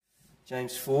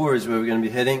James 4 is where we're going to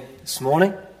be heading this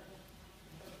morning.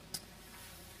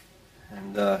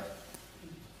 And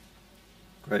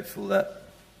grateful that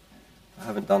I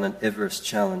haven't done an Everest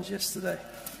challenge yesterday.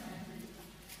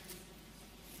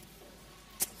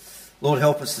 Lord,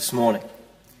 help us this morning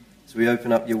as we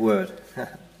open up your word.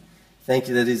 Thank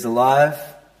you that it is alive.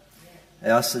 I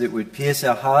ask that it would pierce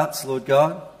our hearts, Lord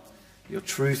God. Your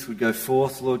truth would go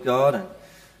forth, Lord God,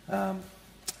 and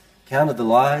counter the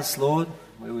lies, Lord,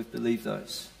 where we've believed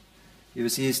those. Give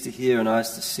us ears to hear and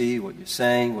eyes to see what you're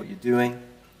saying, what you're doing.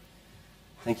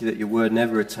 Thank you that your word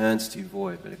never returns to you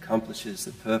void, but accomplishes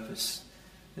the purpose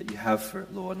that you have for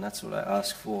it, Lord, and that's what I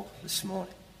ask for this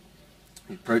morning.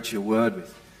 We approach your word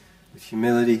with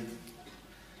humility,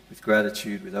 with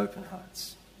gratitude, with open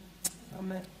hearts.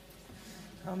 Amen.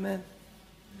 Amen.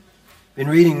 Been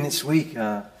reading this week,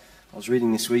 I was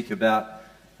reading this week about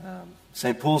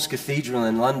St. Paul's Cathedral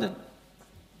in London.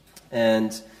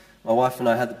 And my wife and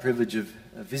I had the privilege of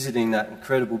visiting that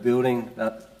incredible building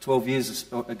about 12 years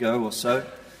ago or so.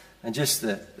 And just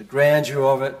the grandeur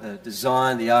of it, the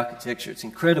design, the architecture, it's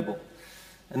incredible.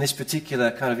 And this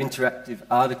particular kind of interactive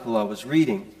article I was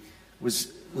reading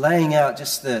was laying out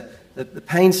just the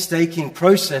painstaking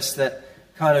process that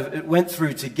kind of it went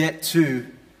through to get to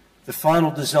the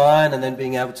final design and then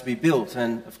being able to be built.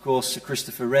 And of course, Sir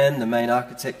Christopher Wren, the main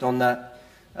architect on that,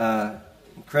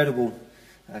 incredible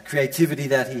creativity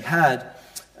that he had,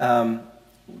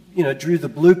 drew the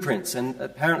blueprints. And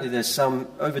apparently there's some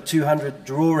over 200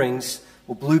 drawings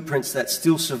or blueprints that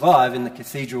still survive in the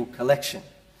cathedral collection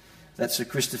that Sir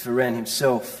Christopher Wren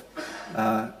himself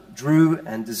drew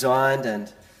and designed.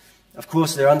 And of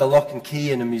course they're under lock and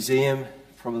key in a museum,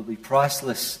 probably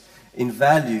priceless in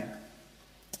value.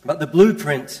 But the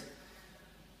blueprint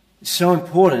is so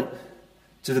important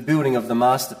to the building of the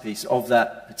masterpiece of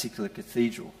that particular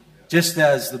cathedral. Just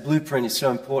as the blueprint is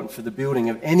so important for the building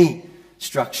of any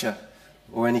structure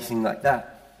or anything like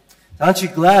that. Aren't you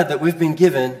glad that we've been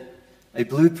given a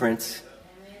blueprint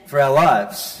for our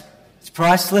lives? It's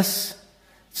priceless.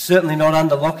 It's certainly not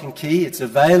under lock and key. It's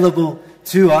available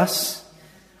to us.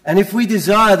 And if we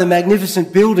desire the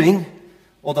magnificent building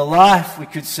or the life, we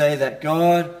could say, that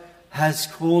God has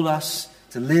called us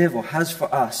to live or has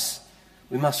for us,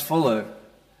 we must follow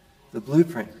the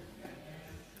blueprint.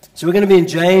 So we're going to be in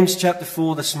James chapter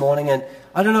 4 this morning, and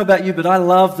I don't know about you, but I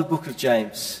love the book of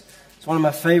James. It's one of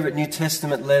my favorite New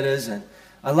Testament letters, and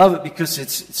I love it because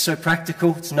it's so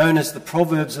practical. It's known as the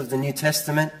Proverbs of the New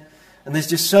Testament, and there's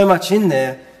just so much in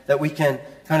there that we can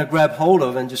kind of grab hold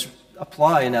of and just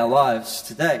apply in our lives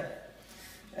today.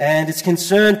 And it's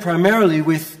concerned primarily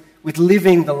with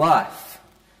living the life,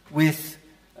 with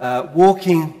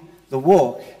walking the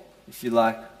walk, if you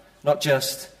like, not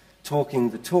just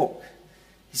talking the talk.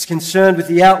 He's concerned with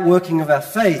the outworking of our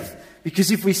faith,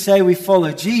 because if we say we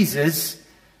follow Jesus,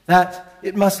 that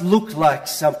it must look like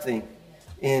something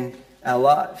in our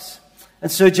lives. And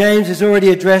so James has already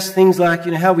addressed things like,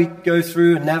 how we go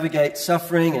through and navigate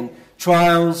suffering and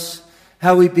trials,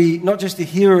 how we be not just a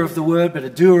hearer of the word, but a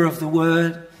doer of the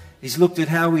word. He's looked at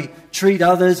how we treat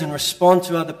others and respond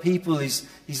to other people. He's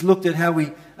looked at how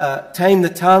we tame the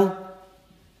tongue.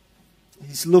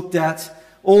 He's looked at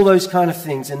all those kind of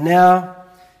things. And now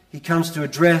he comes to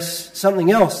address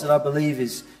something else that I believe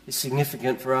is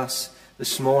significant for us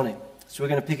this morning. So we're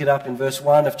going to pick it up in verse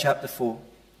 1 of chapter 4.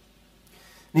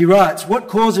 And he writes, "What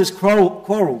causes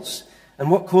quarrels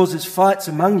and what causes fights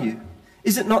among you?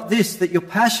 Is it not this, that your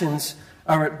passions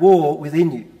are at war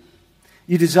within you?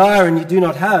 You desire and you do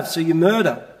not have, so you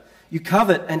murder. You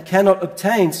covet and cannot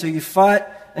obtain, so you fight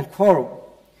and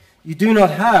quarrel. You do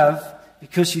not have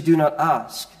because you do not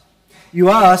ask. You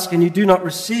ask and you do not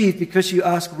receive because you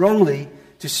ask wrongly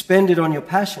to spend it on your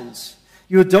passions.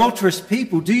 You adulterous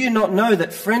people, do you not know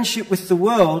that friendship with the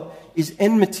world is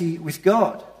enmity with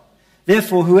God?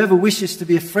 Therefore, whoever wishes to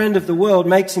be a friend of the world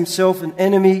makes himself an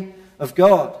enemy of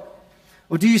God.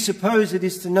 Or do you suppose it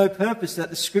is to no purpose that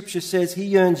the Scripture says he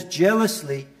yearns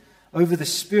jealously over the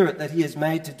Spirit that he has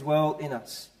made to dwell in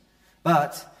us?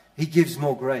 But he gives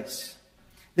more grace.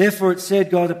 Therefore it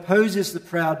said, God opposes the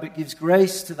proud but gives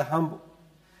grace to the humble.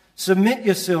 Submit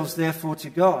yourselves therefore to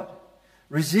God.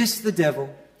 Resist the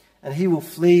devil and he will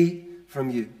flee from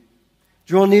you.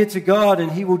 Draw near to God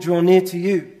and he will draw near to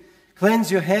you. Cleanse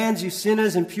your hands, you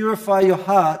sinners, and purify your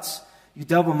hearts, you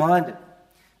double-minded.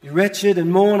 Be wretched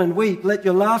and mourn and weep. Let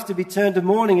your laughter be turned to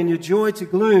mourning and your joy to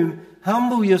gloom.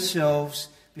 Humble yourselves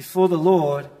before the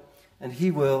Lord and he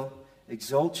will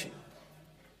exalt you."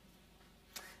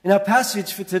 In our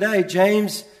passage for today,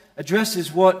 James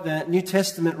addresses what the New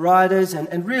Testament writers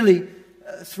and really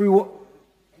through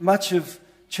much of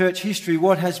church history,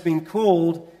 what has been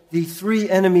called the three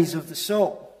enemies of the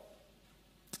soul.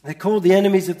 They're called the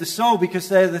enemies of the soul because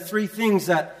they're the three things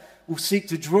that will seek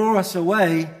to draw us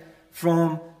away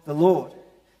from the Lord,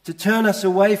 to turn us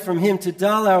away from Him, to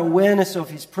dull our awareness of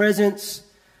His presence,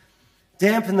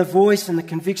 dampen the voice and the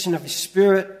conviction of His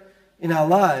Spirit in our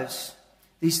lives.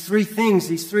 These three things,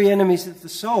 these three enemies of the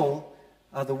soul,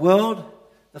 are the world,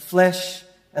 the flesh,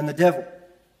 and the devil.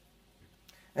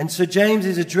 And so James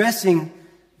is addressing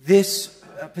this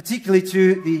particularly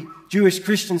to the Jewish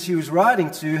Christians he was writing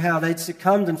to, how they'd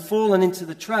succumbed and fallen into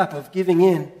the trap of giving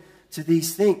in to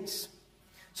these things.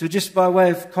 So just by way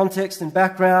of context and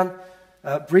background,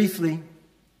 briefly,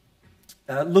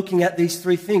 looking at these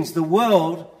three things. The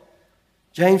world,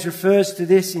 James refers to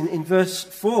this in verse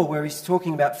 4, where he's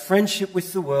talking about friendship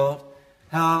with the world,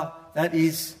 how that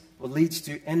is or leads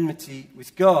to enmity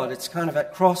with God. It's kind of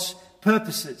at cross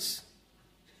purposes.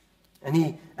 And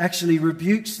he actually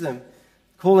rebukes them,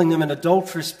 calling them an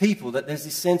adulterous people, that there's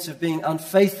this sense of being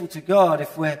unfaithful to God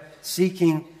if we're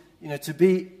seeking,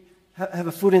 to have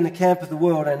a foot in the camp of the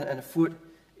world and a foot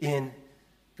in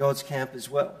God's camp as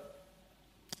well.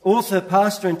 Author,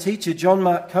 pastor, and teacher John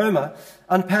Mark Comer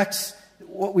unpacks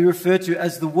what we refer to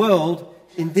as the world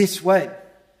in this way.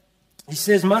 He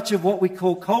says much of what we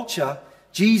call culture,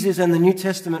 Jesus and the New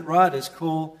Testament writers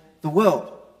call the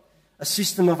world. A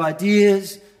system of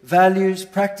ideas, values,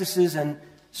 practices, and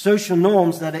social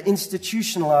norms that are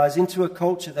institutionalized into a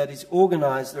culture that is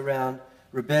organized around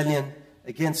rebellion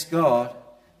against God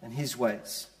and His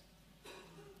ways.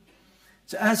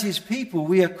 So as His people,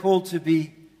 we are called to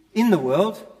be in the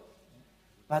world,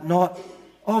 but not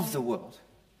of the world.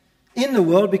 In the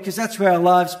world because that's where our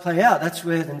lives play out. That's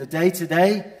where in the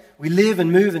day-to-day we live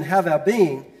and move and have our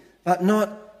being, but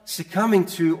not succumbing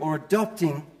to or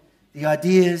adopting the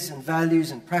ideas and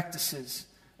values and practices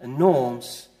and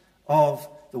norms of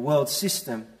the world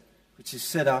system, which is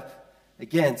set up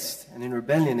against and in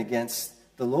rebellion against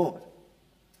the Lord.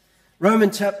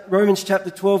 Romans chapter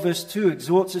 12 verse 2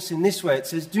 exhorts us in this way. It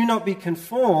says, "Do not be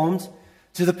conformed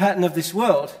to the pattern of this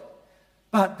world,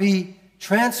 but be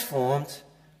transformed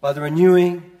by the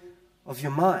renewing of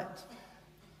your mind."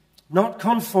 Not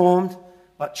conformed,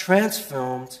 but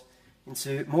transformed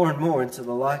into more and more into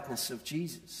the likeness of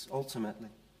Jesus, ultimately.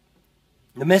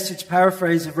 The Message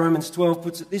paraphrase of Romans 12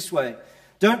 puts it this way: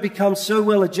 don't become so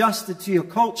well adjusted to your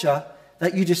culture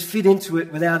that you just fit into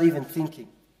it without even thinking.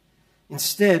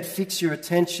 Instead, fix your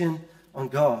attention on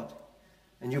God,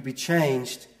 and you'll be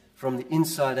changed from the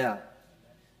inside out.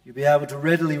 You'll be able to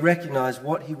readily recognize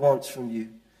what He wants from you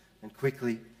and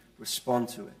quickly respond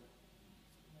to it.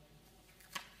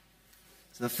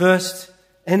 So the first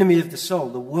enemy of the soul,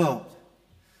 the world.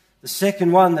 The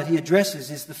second one that he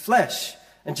addresses is the flesh.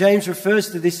 And James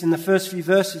refers to this in the first few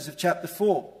verses of chapter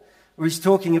 4, where he's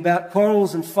talking about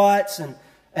quarrels and fights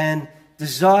and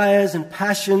desires and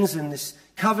passions and this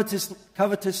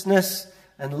covetousness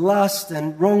and lust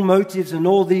and wrong motives and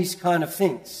all these kind of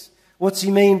things. What's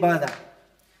he mean by that?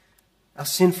 Our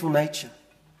sinful nature,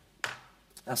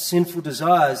 our sinful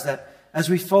desires, that as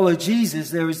we follow Jesus,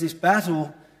 there is this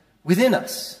battle within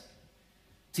us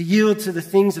to yield to the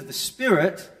things of the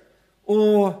Spirit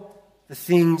or the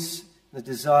things, the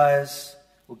desires,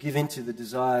 or give in to the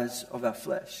desires of our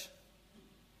flesh.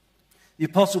 The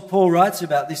Apostle Paul writes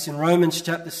about this in Romans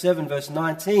chapter 7 verse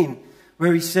 19,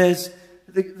 where he says,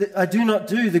 "I do not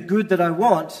do the good that I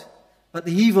want, but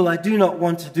the evil I do not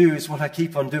want to do is what I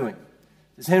keep on doing."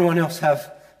 Does anyone else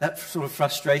have that sort of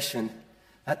frustration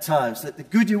at times? That the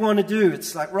good you want to do,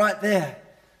 it's like right there,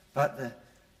 but the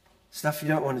stuff you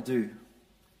don't want to do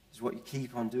is what you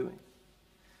keep on doing.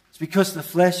 It's because the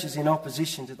flesh is in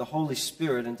opposition to the Holy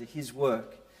Spirit and to His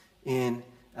work in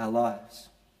our lives.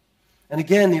 And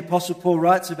again, the Apostle Paul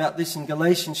writes about this in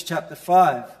Galatians chapter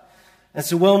 5. And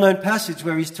it's a well-known passage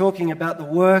where he's talking about the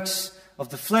works of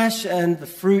the flesh and the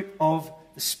fruit of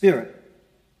the Spirit.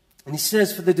 And he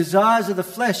says, "For the desires of the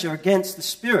flesh are against the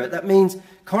Spirit." That means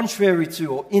contrary to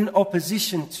or in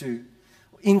opposition to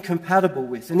or incompatible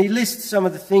with. And he lists some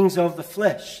of the things of the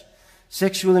flesh: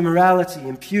 sexual immorality,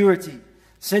 impurity,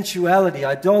 sensuality,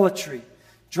 idolatry,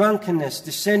 drunkenness,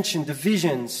 dissension,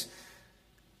 divisions,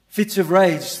 fits of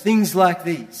rage, things like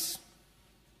these.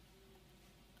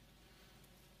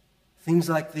 Things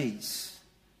like these,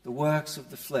 the works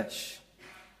of the flesh,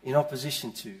 in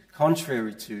opposition to,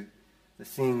 contrary to, the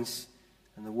things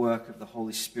and the work of the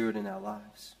Holy Spirit in our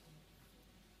lives.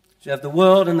 So you have the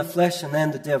world and the flesh and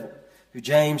then the devil, who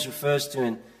James refers to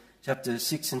in chapter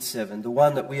 6 and 7, the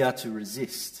one that we are to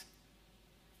resist.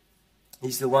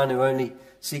 He's the one who only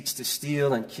seeks to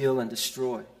steal and kill and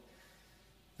destroy.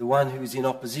 The one who is in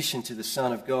opposition to the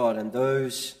Son of God and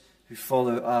those who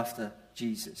follow after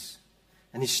Jesus.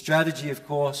 And his strategy, of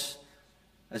course,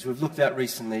 as we've looked at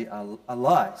recently, are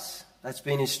lies. That's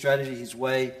been his strategy, his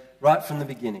way, right from the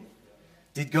beginning.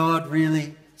 Did God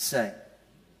really say?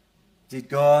 Did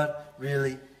God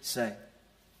really say?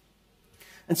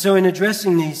 And so in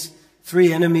addressing these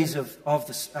three enemies of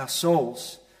our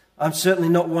souls, I'm certainly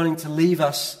not wanting to leave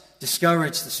us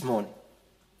discouraged this morning.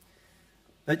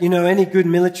 But any good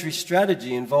military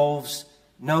strategy involves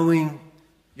knowing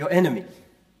your enemy.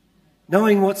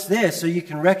 Knowing what's there so you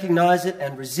can recognize it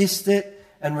and resist it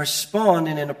and respond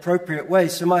in an appropriate way.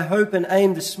 So my hope and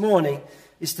aim this morning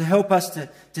is to help us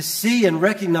to see and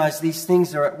recognize these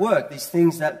things that are at work, these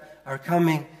things that are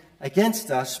coming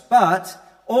against us, but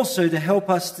also to help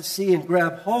us to see and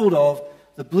grab hold of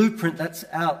the blueprint that's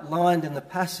outlined in the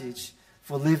passage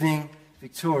for living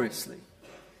victoriously.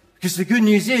 Because the good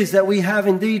news is that we have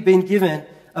indeed been given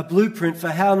a blueprint for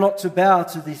how not to bow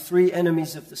to the three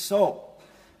enemies of the soul.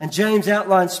 And James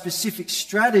outlines specific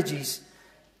strategies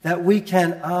that we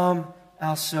can arm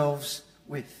ourselves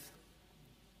with.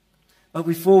 But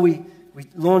before we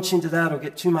launch into that or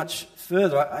get too much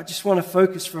further, I just want to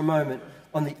focus for a moment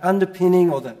on the underpinning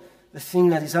or the thing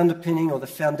that is underpinning or the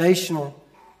foundational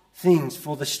things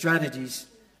for the strategies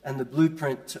and the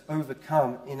blueprint to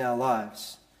overcome in our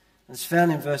lives. And it's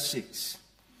found in verse 6. It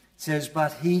says,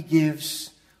 but he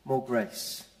gives more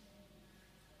grace.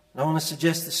 And I want to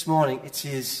suggest this morning it's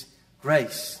his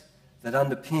grace that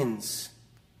underpins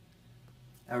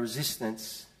our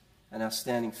resistance and our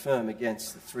standing firm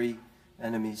against the three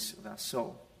enemies of our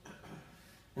soul.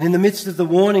 And in the midst of the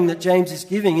warning that James is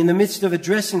giving, in the midst of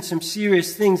addressing some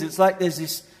serious things, it's like there's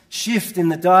this shift in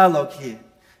the dialogue here.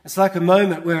 It's like a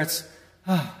moment where he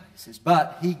says,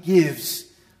 but he gives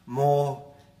more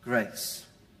grace.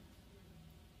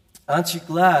 Aren't you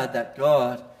glad that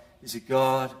God is a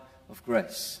God of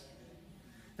grace?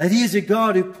 That he is a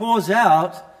God who pours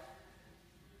out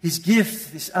his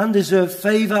gift, this undeserved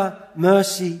favor,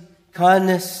 mercy,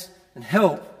 kindness, and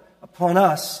help upon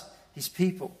us, his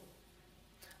people.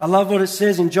 I love what it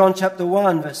says in John chapter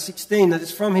 1, verse 16, that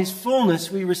it's from his fullness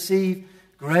we receive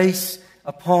grace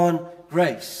upon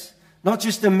grace. Not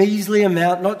just a measly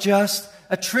amount, not just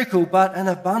a trickle, but an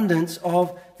abundance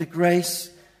of the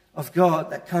grace of God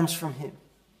that comes from him.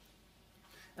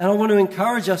 And I want to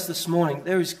encourage us this morning,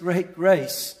 there is great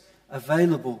grace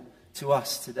available to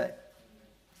us today.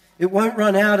 It won't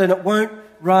run out and it won't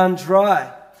run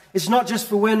dry. It's not just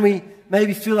for when we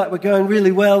maybe feel like we're going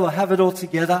really well or have it all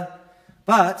together,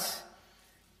 but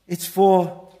it's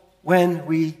for when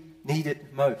we need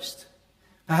it most.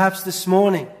 Perhaps this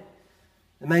morning,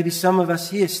 there may be some of us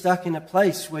here stuck in a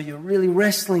place where you're really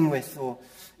wrestling with or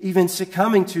even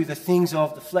succumbing to the things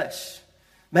of the flesh.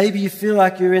 Maybe you feel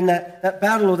like you're in that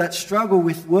battle or that struggle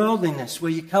with worldliness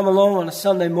where you come along on a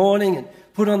Sunday morning and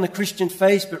put on the Christian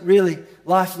face, but really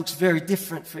life looks very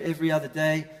different for every other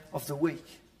day of the week.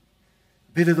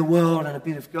 A bit of the world and a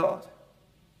bit of God.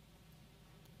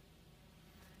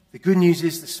 The good news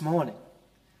is this morning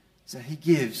is that he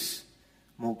gives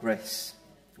more grace.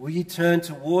 Will you turn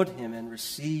toward him and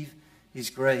receive his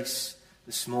grace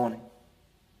this morning?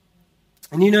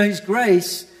 And his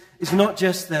grace is not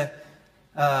just the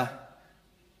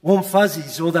warm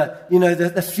fuzzies or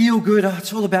the feel good,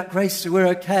 it's all about grace so we're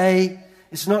okay.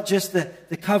 It's not just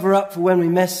the cover up for when we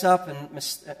mess up and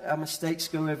our mistakes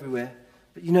go everywhere.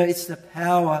 But it's the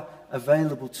power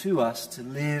available to us to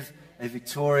live a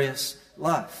victorious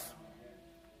life.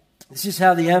 This is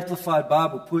how the Amplified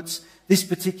Bible puts this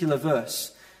particular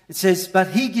verse. It says,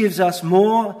 but he gives us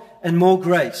more and more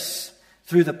grace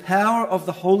through the power of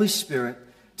the Holy Spirit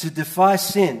to defy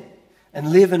sin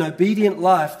and live an obedient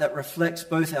life that reflects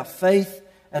both our faith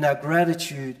and our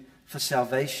gratitude for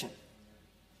salvation.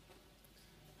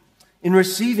 In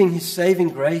receiving his saving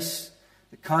grace,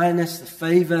 the kindness, the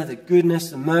favor, the goodness,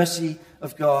 the mercy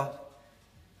of God,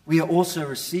 we are also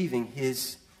receiving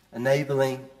his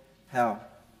enabling power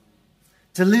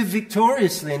to live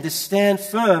victoriously and to stand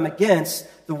firm against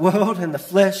the world and the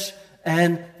flesh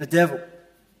and the devil.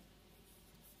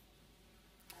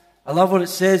 I love what it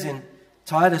says in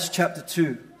Titus chapter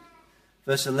 2,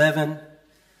 verse 11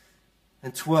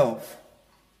 and 12.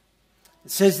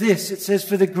 It says this, it says,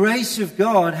 for the grace of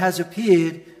God has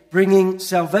appeared, bringing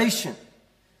salvation.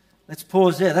 Let's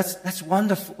pause there. That's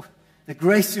wonderful. The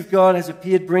grace of God has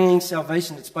appeared, bringing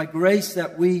salvation. It's by grace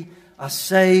that we are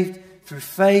saved through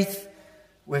faith.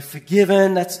 We're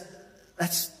forgiven.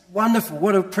 That's wonderful.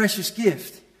 What a precious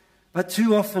gift. But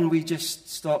too often we just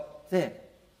stop there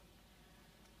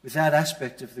with that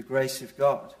aspect of the grace of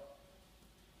God.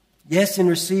 Yes, in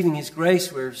receiving his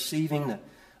grace, we're receiving the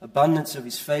abundance of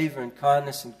his favor and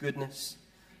kindness and goodness.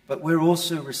 but we're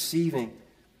also receiving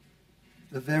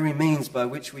the very means by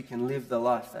which we can live the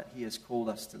life that he has called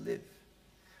us to live.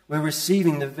 We're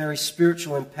receiving the very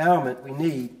spiritual empowerment we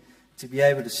need to be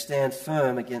able to stand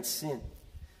firm against sin,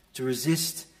 to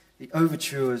resist the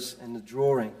overtures and the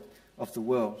drawing of the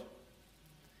world,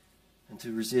 and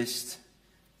to resist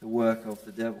the work of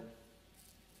the devil.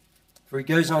 For he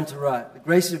goes on to write, the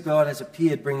grace of God has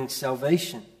appeared, bringing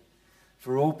salvation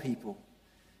for all people.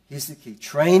 Here's the key: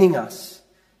 training us,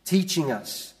 teaching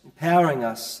us, empowering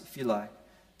us, if you like,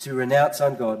 to renounce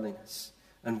ungodliness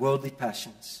and worldly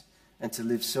passions, and to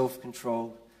live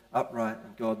self-controlled, upright,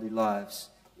 and godly lives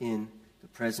in the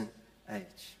present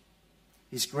age.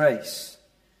 His grace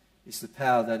is the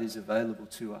power that is available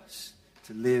to us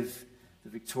to live the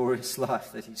victorious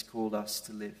life that he's called us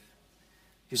to live.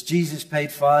 Because Jesus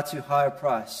paid far too high a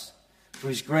price for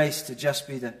his grace to just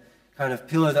be the kind of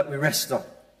pillow that we rest on.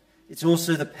 It's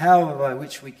also the power by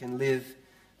which we can live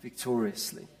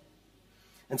victoriously.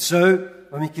 And so,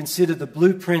 when we consider the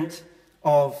blueprint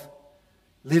of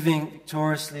living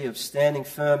victoriously, of standing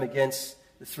firm against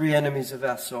the three enemies of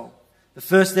our soul, the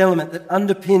first element that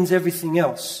underpins everything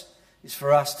else is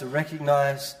for us to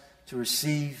recognize, to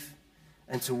receive,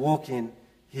 and to walk in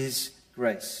his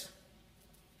grace.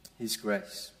 His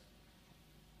grace.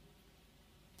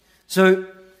 So,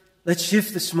 let's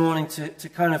shift this morning to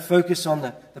kind of focus on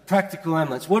the practical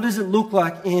elements. What does it look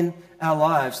like in our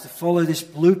lives to follow this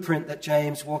blueprint that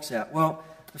James walks out? Well,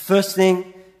 the first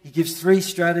thing, he gives 3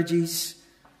 strategies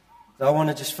that I want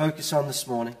to just focus on this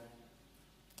morning.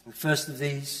 The first of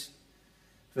these,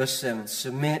 verse 7,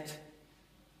 submit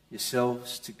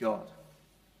yourselves to God.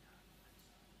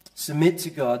 Submit to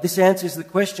God. This answers the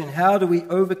question, how do we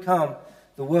overcome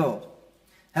the world?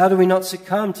 How do we not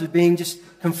succumb to being just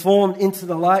conformed into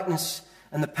the likeness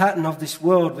and the pattern of this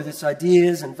world with its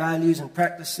ideas and values and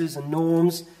practices and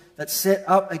norms that set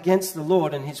up against the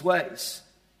Lord and his ways?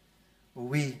 Well,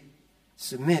 we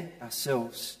submit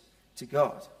ourselves to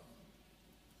God.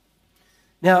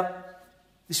 Now,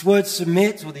 this word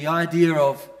submit, or the idea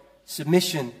of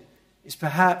submission, is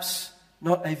perhaps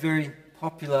not a very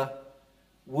popular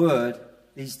word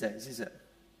these days, is it?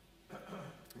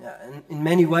 Yeah, and in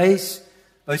many ways,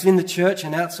 both in the church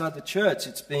and outside the church,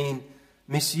 it's been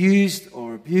misused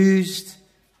or abused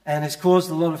and has caused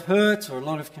a lot of hurt or a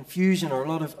lot of confusion or a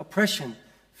lot of oppression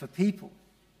for people.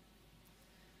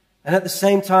 And at the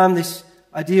same time, this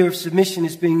idea of submission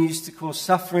is being used to cause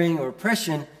suffering or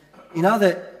oppression. In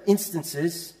other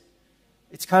instances,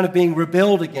 it's kind of being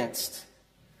rebelled against,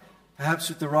 perhaps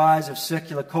with the rise of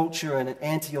secular culture and an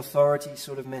anti-authority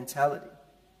sort of mentality.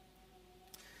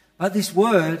 But this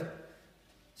word,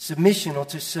 submission, or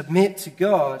to submit to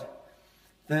God,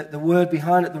 the word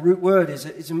behind it, the root word,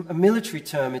 is a military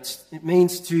term. It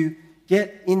means to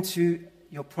get into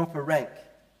your proper rank.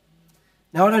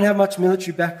 Now, I don't have much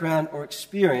military background or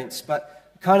experience, but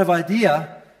the kind of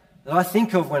idea that I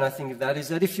think of when I think of that is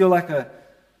that if you're like a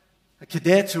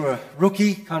cadet or a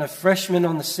rookie, kind of freshman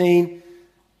on the scene,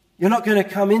 you're not going to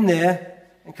come in there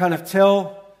and kind of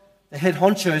tell the head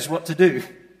honchos what to do.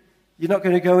 You're not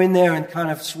going to go in there and kind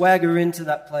of swagger into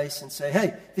that place and say,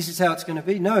 hey, this is how it's going to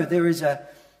be. No, there is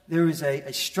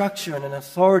a structure and an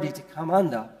authority to come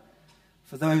under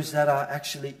for those that are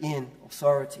actually in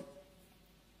authority.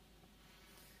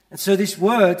 And so this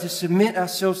word, to submit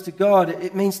ourselves to God,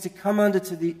 it means to come under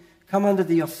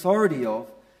the authority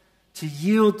of, to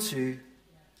yield to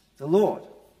the Lord.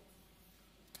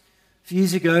 A few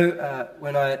years ago,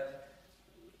 when I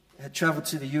had traveled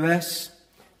to the US,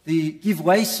 the give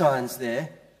way signs there,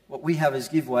 what we have as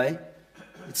give way,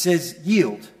 it says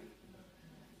yield.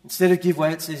 Instead of give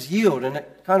way, it says yield. And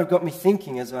it kind of got me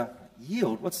thinking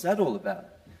yield, what's that all about?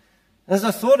 And as I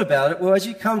thought about it, well, as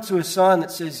you come to a sign that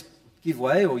says give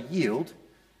way or yield,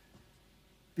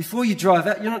 before you drive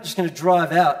out, you're not just going to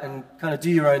drive out and kind of do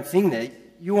your own thing there.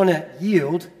 You want to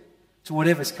yield to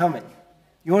whatever's coming.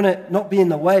 You want to not be in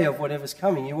the way of whatever's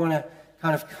coming. You want to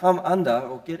kind of come under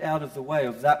or get out of the way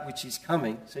of that which is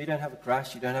coming, so you don't have a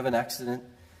crash, you don't have an accident,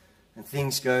 and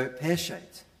things go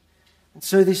pear-shaped. And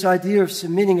so this idea of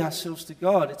submitting ourselves to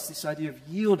God, it's this idea of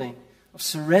yielding, of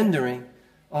surrendering,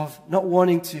 of not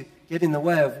wanting to get in the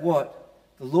way of what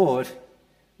the Lord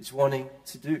is wanting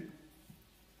to do.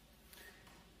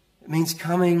 It means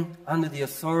coming under the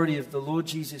authority of the Lord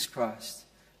Jesus Christ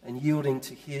and yielding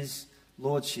to his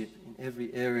lordship in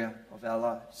every area of our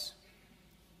lives.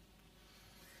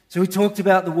 So we talked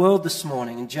about the world this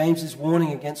morning and James's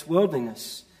warning against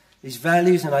worldliness, these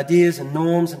values and ideas and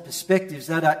norms and perspectives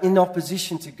that are in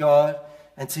opposition to God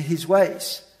and to his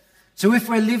ways. So if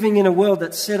we're living in a world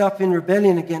that's set up in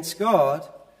rebellion against God,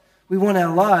 we want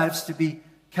our lives to be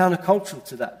countercultural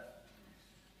to that.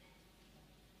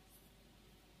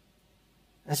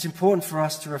 And it's important for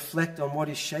us to reflect on what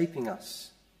is shaping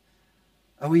us.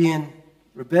 Are we in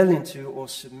rebellion to or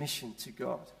submission to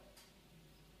God?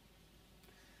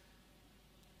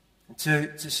 And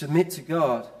to submit to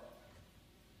God,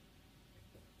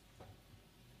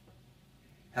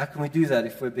 how can we do that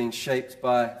if we're being shaped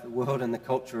by the world and the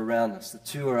culture around us? The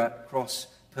two are at cross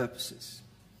purposes.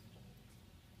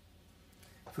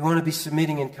 If we want to be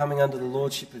submitting and coming under the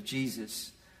lordship of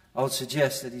Jesus, I would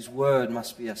suggest that his word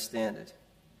must be our standard.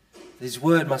 His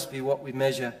word must be what we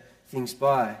measure things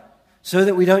by, so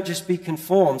that we don't just be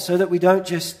conformed, so that we don't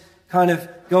just kind of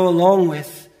go along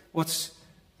with what's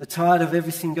the tide of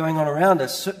everything going on around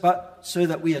us, but so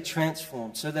that we are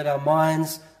transformed, so that our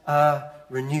minds are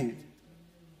renewed.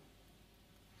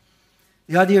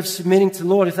 The idea of submitting to the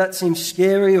Lord, if that seems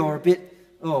scary or a bit,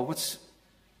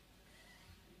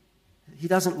 he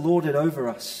doesn't lord it over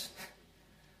us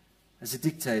as a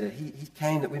dictator. He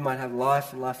came that we might have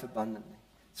life and life abundantly.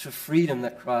 It's for freedom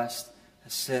that Christ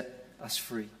has set us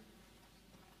free.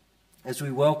 As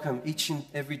we welcome each and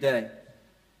every day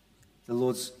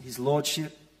his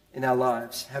lordship in our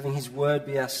lives, having his word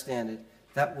be our standard,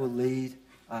 that will lead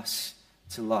us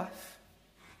to life.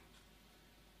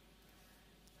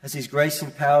 As his grace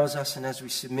empowers us and as we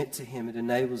submit to him, it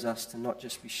enables us to not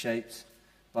just be shaped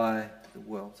by the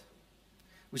world.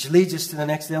 Which leads us to the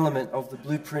next element of the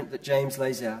blueprint that James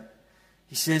lays out.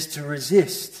 He says to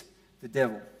resist the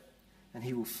devil and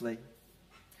he will flee.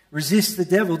 Resist the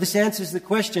devil. This answers the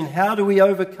question, how do we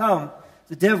overcome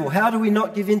the devil? How do we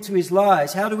not give in to his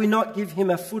lies? How do we not give him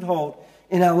a foothold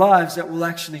in our lives that will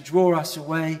actually draw us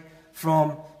away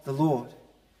from the Lord?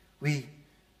 We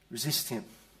resist him.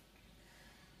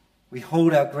 We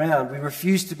hold our ground. We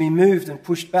refuse to be moved and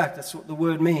pushed back. That's what the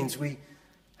word means. We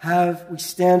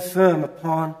stand firm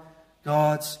upon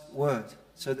God's word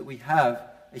so that we have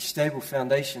a stable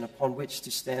foundation upon which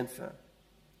to stand firm.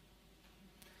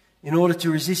 In order to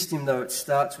resist him, though, it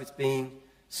starts with being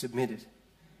submitted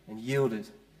and yielded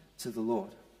to the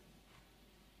Lord.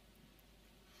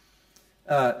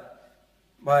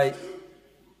 My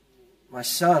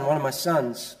son, one of my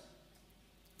sons,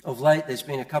 of late there's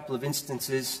been a couple of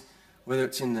instances, whether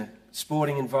it's in the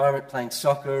sporting environment playing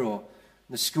soccer or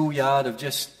the schoolyard, of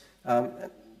just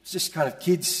kind of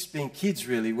kids being kids,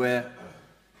 really, where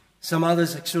some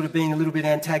others are sort of being a little bit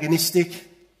antagonistic,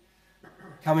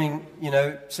 coming,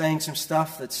 saying some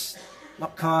stuff that's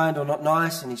not kind or not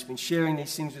nice, and he's been sharing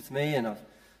these things with me, and I've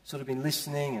sort of been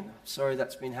listening, and I'm sorry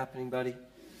that's been happening, buddy.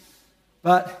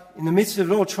 But in the midst of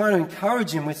it all, trying to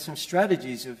encourage him with some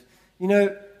strategies of,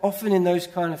 often in those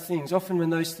kind of things, often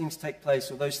when those things take place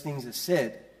or those things are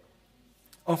said,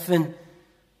 often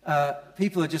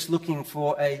people are just looking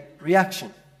for a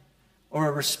reaction or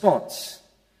a response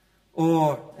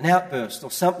or an outburst or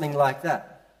something like that.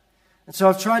 And so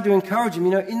I've tried to encourage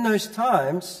him, in those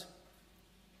times,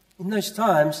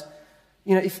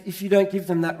 if you don't give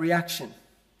them that reaction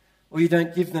or you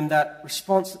don't give them that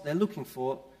response that they're looking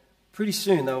for, pretty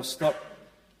soon they'll stop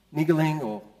niggling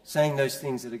or saying those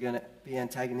things that are going to be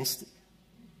antagonistic.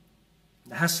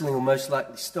 The hassling will most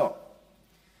likely stop.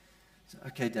 So,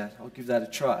 okay, Dad, I'll give that a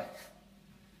try.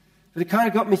 But it kind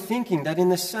of got me thinking that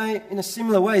in a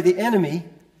similar way, the enemy,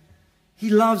 he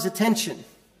loves attention.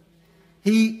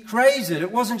 He craves it.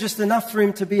 It wasn't just enough for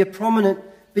him to be a prominent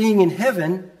being in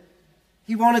heaven.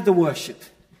 He wanted the worship.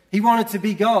 He wanted to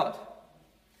be God.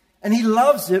 And he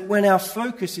loves it when our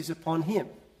focus is upon him.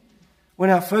 When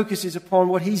our focus is upon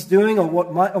what he's doing or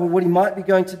what he might be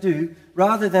going to do,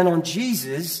 rather than on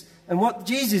Jesus and what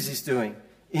Jesus is doing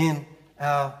in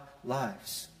our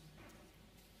lives.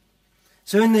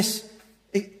 So in this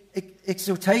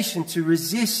exhortation to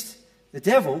resist the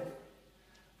devil,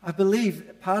 I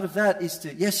believe part of that is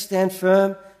to, yes, stand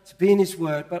firm, to be in his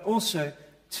word, but also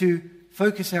to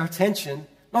focus our attention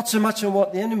not so much on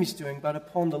what the enemy's doing, but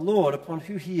upon the Lord, upon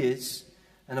who he is,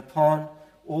 and upon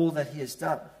all that he has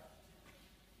done.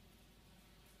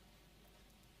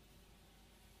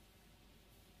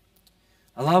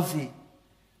 I love the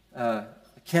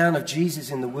account of Jesus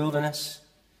in the wilderness.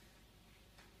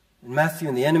 In Matthew,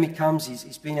 and the enemy comes,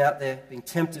 he's been out there being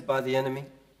tempted by the enemy.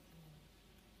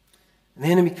 And the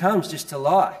enemy comes just to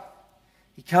lie.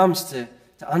 He comes to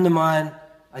undermine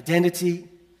identity,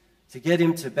 to get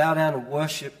him to bow down and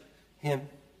worship him.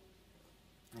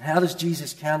 And how does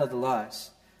Jesus counter the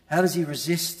lies? How does he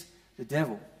resist the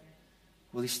devil?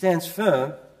 Well, he stands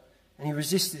firm, and he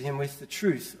resisted him with the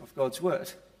truth of God's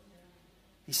word.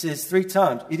 He says 3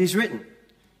 times, "It is written,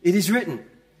 it is written,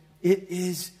 it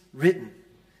is written."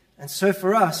 And so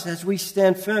for us, as we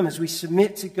stand firm, as we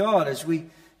submit to God, as we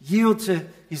yield to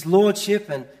his lordship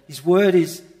and his word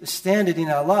is the standard in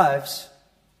our lives,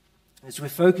 as we're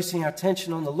focusing our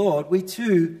attention on the Lord, we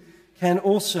too can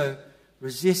also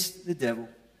resist the devil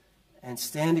and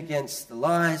stand against the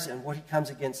lies and what he comes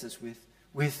against us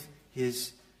with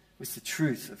the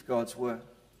truth of God's word.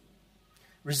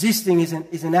 Resisting is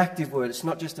an active word. It's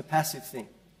not just a passive thing.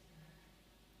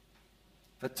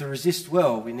 But to resist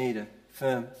well, we need a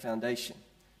firm foundation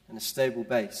and a stable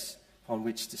base upon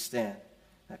which to stand.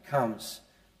 That comes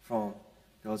from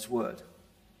God's word.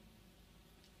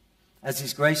 As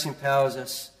his grace empowers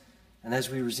us, and as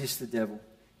we resist the devil,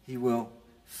 he will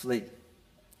flee.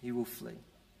 He will flee.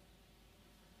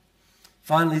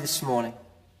 Finally, this morning,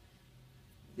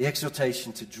 the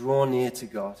exhortation to draw near to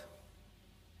God,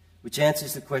 which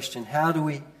answers the question, how do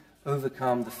we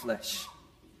overcome the flesh?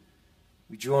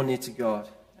 We draw near to God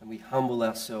and we humble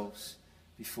ourselves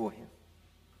before him.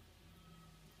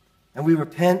 And we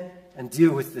repent and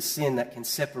deal with the sin that can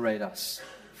separate us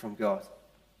from God.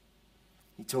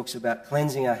 He talks about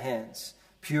cleansing our hands,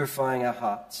 purifying our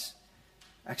hearts,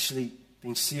 actually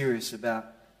being serious about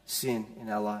sin in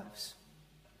our lives.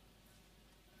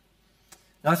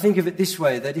 Now I think of it this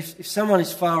way, that if someone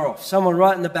is far off, someone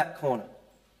right in the back corner,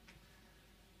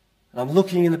 and I'm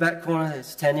looking in the back corner,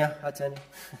 there's Tanya. Hi, Tanya.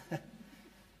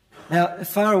 Now,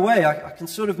 far away, I can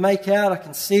sort of make out, I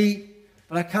can see,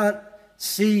 but I can't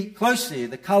see closely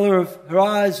the color of her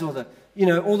eyes or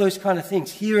all those kind of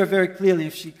things. Hear her very clearly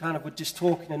if she kind of would just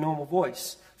talk in a normal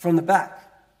voice from the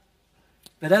back.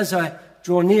 But as I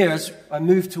draw near, as I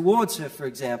move towards her, for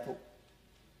example,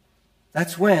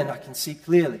 that's when I can see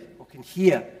clearly or can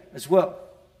hear as well.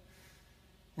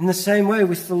 In the same way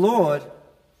with the Lord,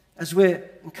 as we're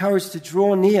encouraged to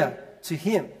draw near to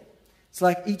him, it's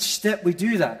like each step we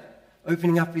do that,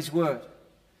 opening up his word,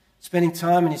 spending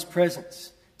time in his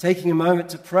presence, taking a moment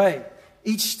to pray.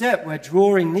 Each step we're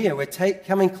drawing near, we're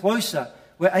coming closer,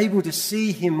 we're able to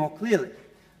see him more clearly.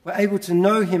 We're able to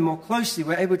know him more closely.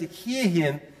 We're able to hear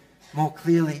him more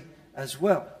clearly as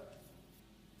well.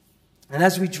 And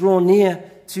as we draw near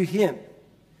to him,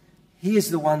 he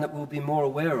is the one that we'll be more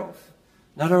aware of.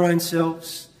 Not our own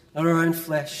selves, not our own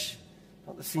flesh,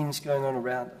 not the things going on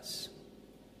around us.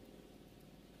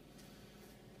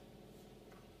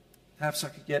 Perhaps I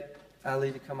could get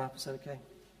Ali to come up. Is that okay?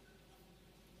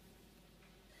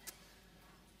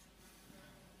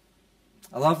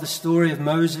 I love the story of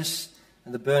Moses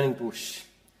and the burning bush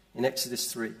in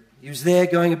Exodus 3. He was there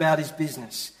going about his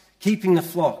business, keeping the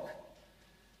flock.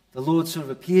 The Lord sort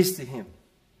of appears to him.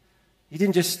 He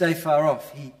didn't just stay far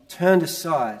off. He turned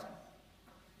aside.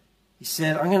 He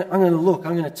said, I'm going to look.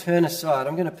 I'm going to turn aside.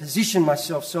 I'm going to position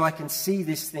myself so I can see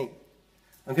this thing.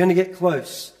 I'm going to get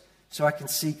close so I can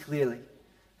see clearly.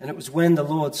 And it was when the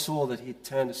Lord saw that he had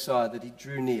turned aside, that he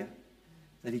drew near,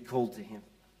 that he called to him,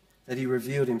 that he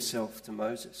revealed himself to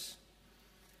Moses.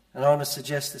 And I want to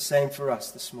suggest the same for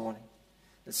us this morning,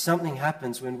 that something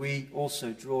happens when we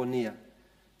also draw near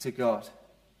to God.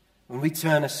 When we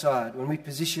turn aside, when we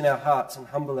position our hearts and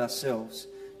humble ourselves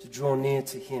to draw near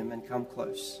to him and come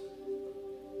close,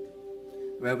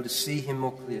 we're able to see him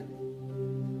more clearly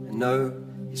and know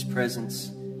his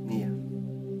presence near.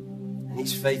 And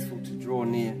he's faithful to draw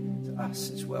near to us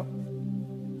as well.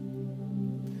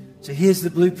 So here's the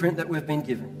blueprint that we've been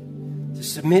given: to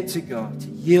submit to God, to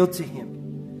yield to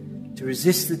him, to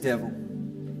resist the devil,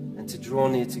 and to draw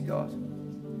near to God.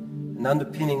 And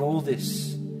underpinning all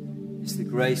this is the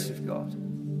grace of God,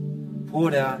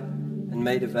 poured out and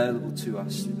made available to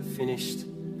us through the finished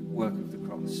work of the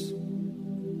cross.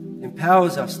 It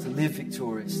empowers us to live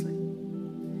victoriously.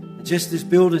 And just as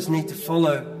builders need to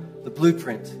follow the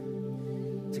blueprint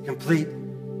to complete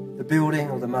the building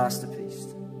or the masterpiece,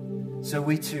 so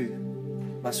we too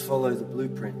must follow the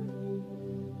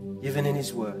blueprint given in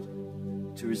his word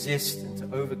to resist and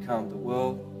to overcome the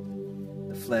world,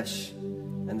 the flesh,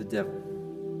 and the devil,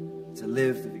 to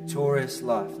live the victorious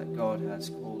life that God has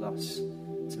called us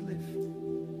to live.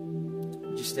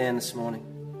 Would you stand this morning?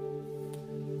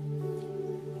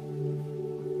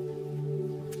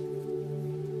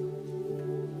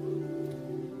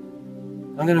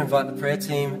 I'm going to invite the prayer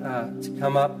team to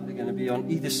come up. They're going to be on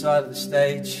either side of the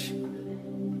stage.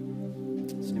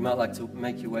 So you might like to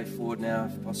make your way forward now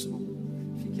if possible,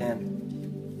 if you can.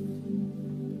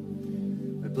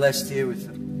 We're blessed here with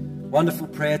wonderful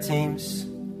prayer teams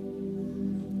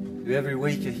who every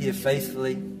week are here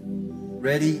faithfully,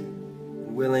 ready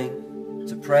and willing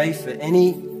to pray for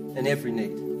any and every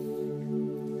need.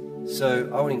 So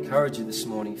I would encourage you this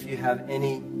morning, if you have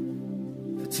any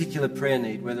particular prayer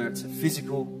need, whether it's a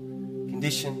physical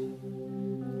condition,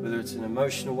 whether it's an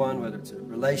emotional one, whether it's a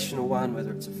relational one,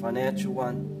 whether it's a financial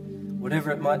one,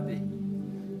 whatever it might be,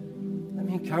 let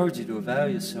me encourage you to avail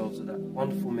yourselves of that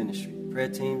wonderful ministry. Prayer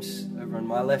teams over on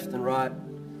my left and right.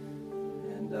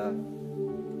 And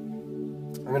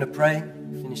I'm going to pray,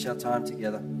 finish our time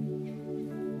together.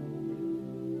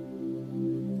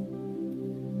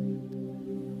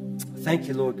 Thank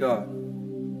you, Lord God,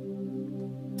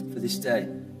 for this day.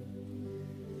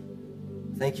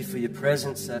 Thank you for your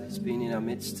presence that has been in our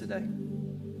midst today.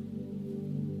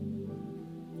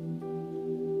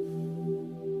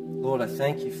 Lord, I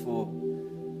thank you for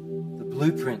the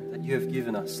blueprint that you have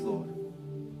given us, Lord,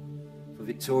 for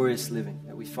victorious living,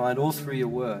 that we find all through your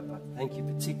word. I thank you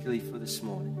particularly for this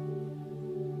morning,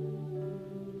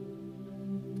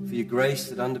 for your grace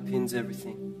that underpins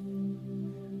everything,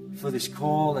 for this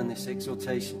call and this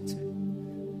exhortation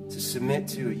to submit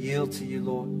to, yield to you,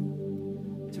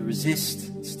 Lord, to resist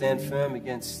and stand firm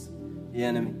against the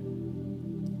enemy,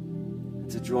 and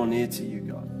to draw near to you,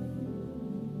 God.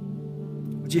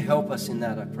 Would you help us in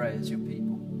that, I pray, as your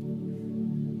people?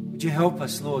 Would you help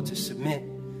us, Lord, to submit,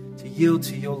 to yield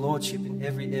to your lordship in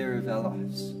every area of our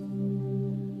lives?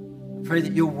 I pray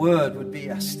that your word would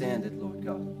be our standard, Lord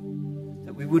God,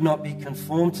 that we would not be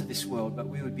conformed to this world, but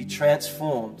we would be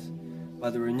transformed by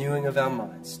the renewing of our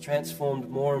minds, transformed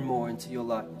more and more into your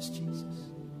likeness, Jesus.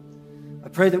 I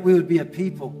pray that we would be a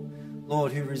people,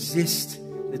 Lord, who resist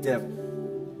the devil,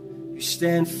 who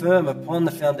stand firm upon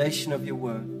the foundation of your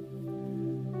word,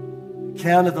 who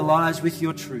counter the lies with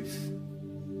your truth,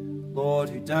 Lord,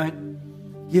 who don't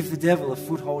give the devil a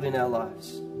foothold in our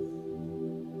lives,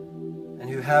 and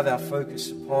who have our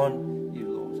focus upon you,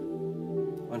 Lord,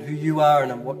 on who you are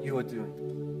and on what you are doing.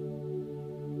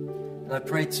 And I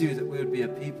pray too that we would be a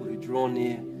people who draw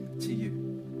near to you,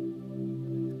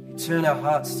 who turn our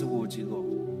hearts towards you, Lord.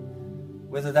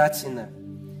 Whether that's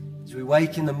as we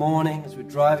wake in the morning, as we're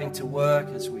driving to work,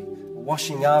 as we're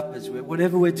washing up,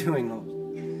 whatever we're doing, Lord.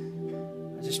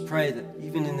 I just pray that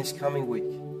even in this coming week,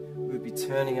 we would be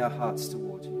turning our hearts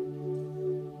towards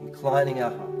you, inclining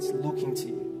our hearts, looking to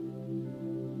you,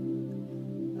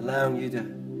 allowing you to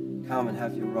come and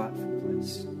have your rightful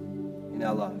place in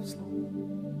our lives, Lord.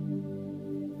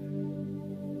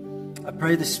 I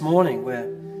pray this morning where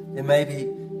there may be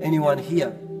anyone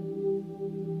here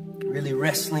really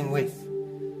wrestling with,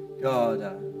 God,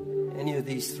 any of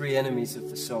these three enemies of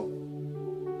the soul.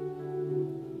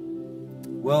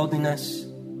 Worldliness,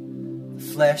 the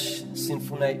flesh, and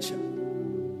sinful nature.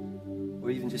 Or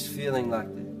even just feeling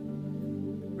like they're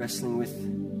wrestling with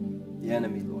the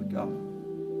enemy, Lord God.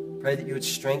 Pray that you would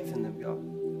strengthen them, God.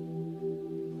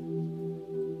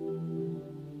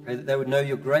 Pray that they would know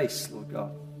your grace, Lord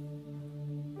God.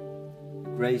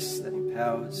 Grace that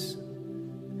empowers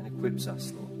and equips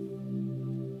us, Lord.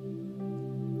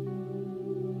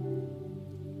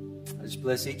 I just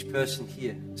bless each person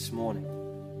here this morning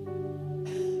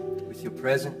with your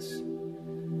presence,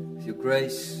 with your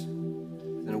grace,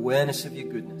 with an awareness of your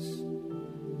goodness,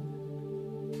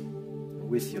 and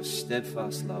with your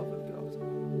steadfast love of God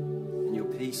and your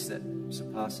peace that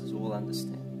surpasses all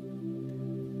understanding.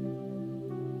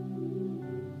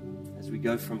 As we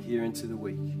go from here into the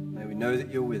week, may we know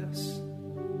that you're with us.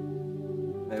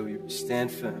 May we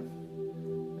stand firm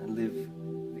and live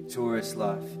a victorious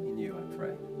life in you, I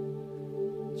pray.